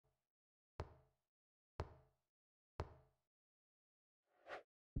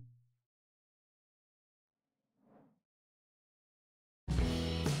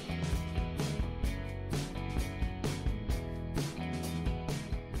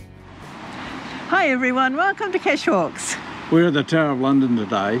Hi everyone, welcome to Cashwalks. We're at the Tower of London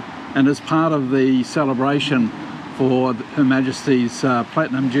today, and as part of the celebration for Her Majesty's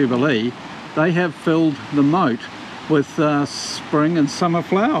Platinum Jubilee, they have filled the moat with spring and summer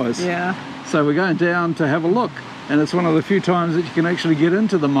flowers. Yeah. So we're going down to have a look, and it's one of the few times that you can actually get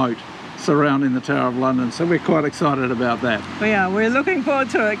into the moat surrounding the Tower of London, so we're quite excited about that. We're looking forward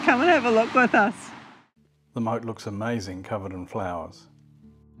to it. Come and have a look with us. The moat looks amazing, covered in flowers.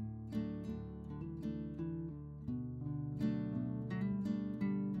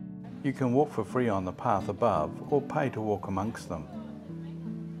 You can walk for free on the path above or pay to walk amongst them.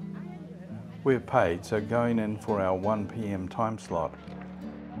 We're paid, so going in for our 1 PM time slot.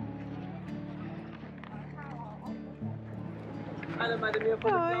 Hello, madam, here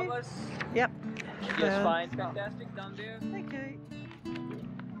for the flowers. Yep. Yes, fine. Fantastic down there. Thank you.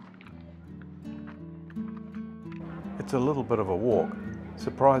 It's a little bit of a walk.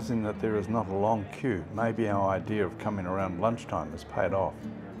 Surprising that there is not a long queue. Maybe our idea of coming around lunchtime has paid off.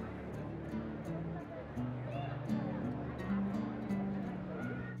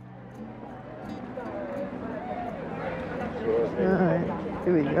 Alright,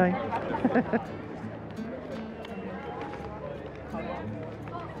 here we go.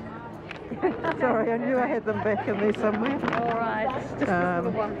 Sorry, I knew I had them back in there somewhere. All right, just the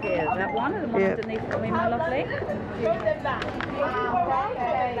one here. That one and the one underneath for me, my lovely. No,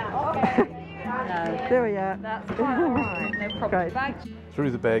 There we are. that's quite all right. No problem. Great. Thanks. Through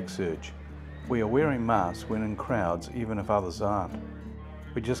the bag search. We are wearing masks when in crowds, even if others aren't.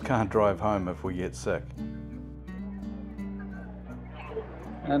 We just can't drive home if we get sick.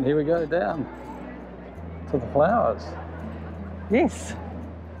 And here we go down to the flowers. Yes.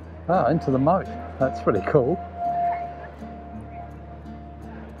 Oh, into the moat. That's pretty cool.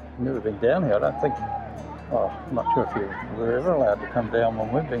 Never been down here, I don't think. Oh, I'm not sure if you were ever allowed to come down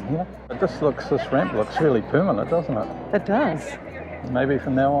when we've been here. But this ramp looks really permanent, doesn't it? It does. Maybe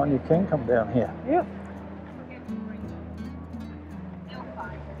from now on you can come down here. Yep.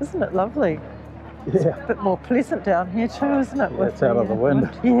 Isn't it lovely? Yeah. A bit more pleasant down here too, isn't it? Yeah, it's out of the wind.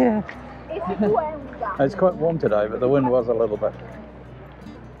 Yeah. It's quite warm today, but the wind was a little bit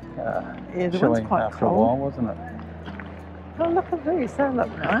Yeah, the chilling wind's quite after a while, cold. wasn't it? Oh, look at these. They look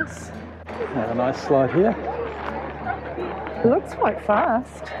nice. Have a nice slide here. It looks quite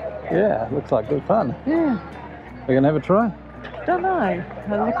fast. Yeah, looks like good fun. Yeah. We're going to have a try? Don't know.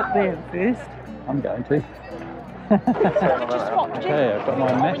 I'll look at them first. I'm going to. Okay, I've got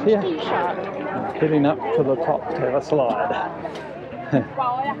my mat here. Heading up to the top to have a slide.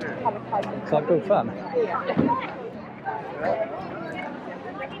 Looks like good fun.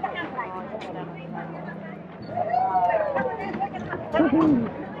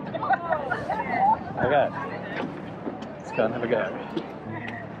 Okay, let's go and have a go.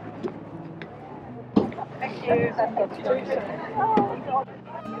 Thank you. Just go out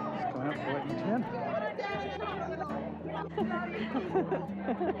for waiting turn.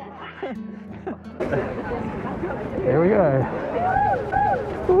 Here we go.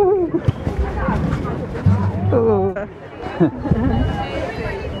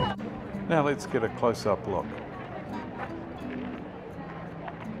 Now let's get a close-up look.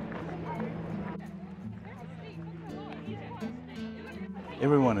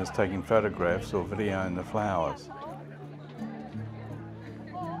 Everyone is taking photographs or videoing the flowers.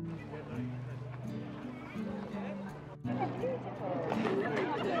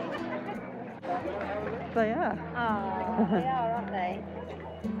 They are. Oh, they are, aren't they?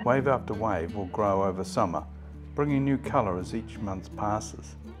 Wave after wave will grow over summer, bringing new colour as each month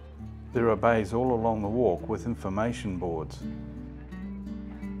passes. There are bays all along the walk with information boards.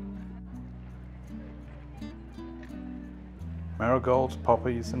 Marigolds,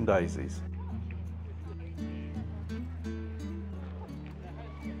 poppies and daisies.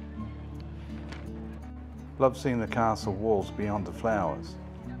 Love seeing the castle walls beyond the flowers.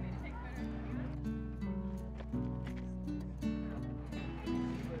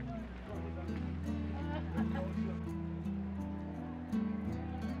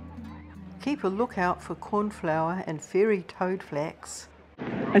 Keep a lookout for cornflower and fairy toadflax.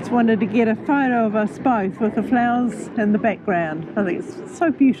 I just wanted to get a photo of us both with the flowers in the background. I think it's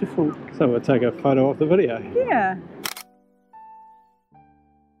so beautiful. So we'll take a photo of the video. Yeah.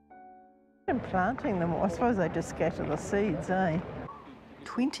 And planting them, I suppose they just scatter the seeds, eh?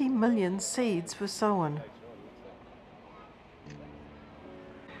 20 million seeds were sown.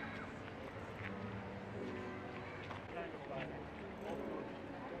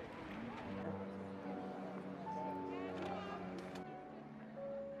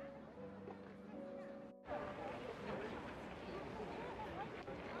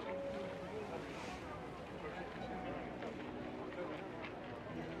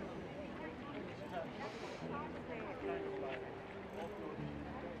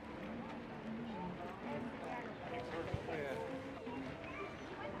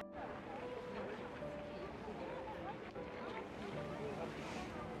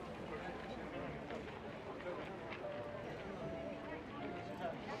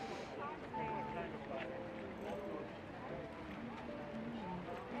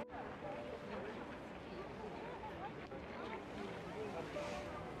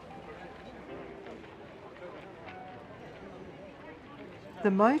 The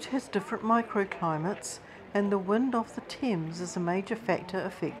moat has different microclimates, and the wind off the Thames is a major factor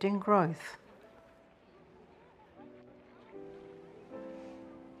affecting growth.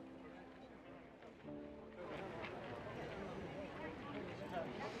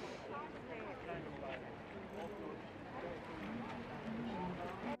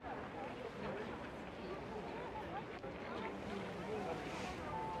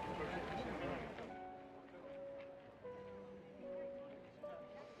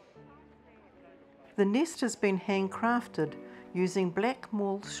 The nest has been handcrafted using black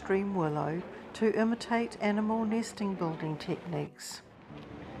mull stream willow to imitate animal nesting building techniques.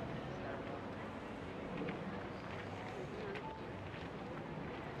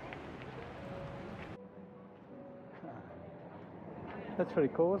 That's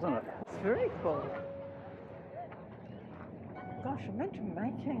pretty cool, isn't it? It's very cool. Gosh, imagine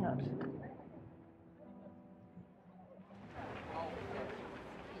making it.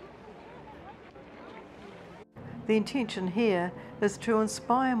 The intention here is to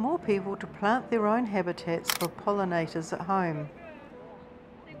inspire more people to plant their own habitats for pollinators at home.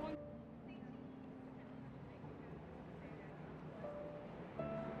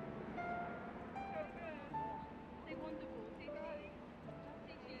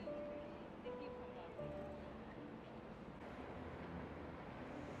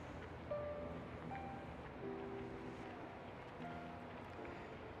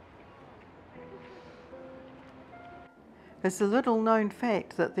 It's a little known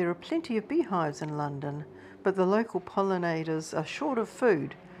fact that there are plenty of beehives in London, but the local pollinators are short of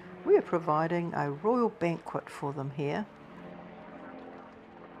food. We are providing a royal banquet for them here.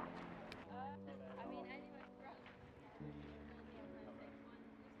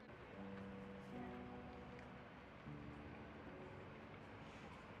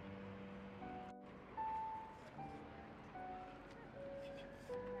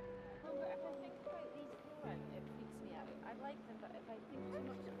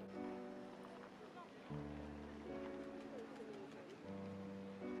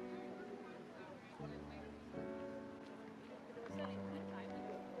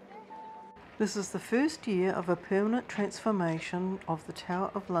 This is the first year of a permanent transformation of the Tower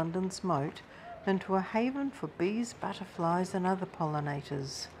of London's moat into a haven for bees, butterflies and other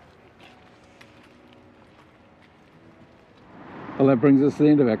pollinators. Well, that brings us to the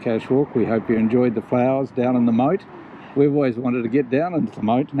end of our cash walk. We hope you enjoyed the flowers down in the moat. We've always wanted to get down into the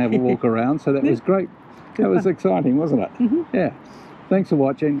moat and have a walk around, so that was great. That was exciting, wasn't it? Yeah. Thanks for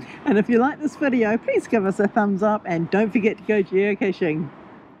watching. And if you like this video, please give us a thumbs up and don't forget to go geocaching.